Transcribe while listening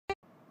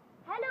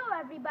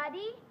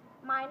everybody.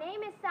 My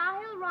name is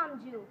Saahail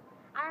Ramju.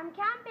 I am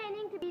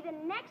campaigning to be the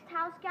next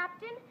House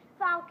Captain,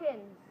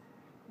 Falcons.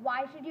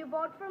 Why should you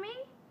vote for me?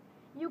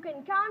 You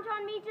can count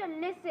on me to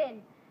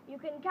listen. You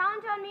can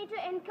count on me to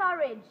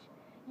encourage.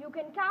 You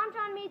can count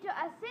on me to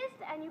assist,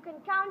 and you can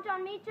count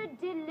on me to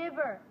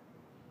deliver.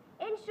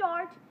 In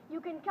short,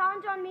 you can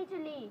count on me to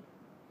lead.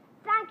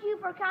 Thank you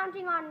for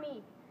counting on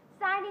me.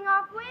 Signing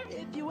off with...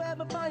 If you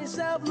ever find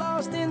yourself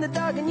lost in the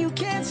dark and you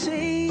can't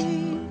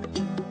see,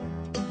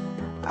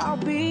 I'll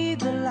be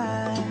the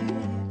light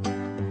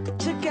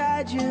to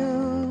guide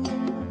you.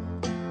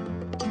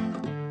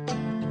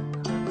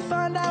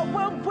 Find out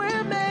what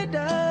we're made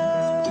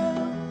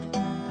of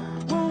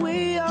when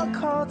we are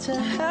called to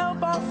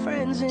help our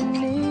friends in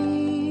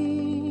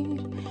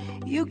need.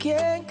 You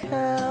can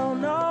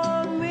count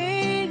on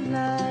me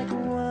like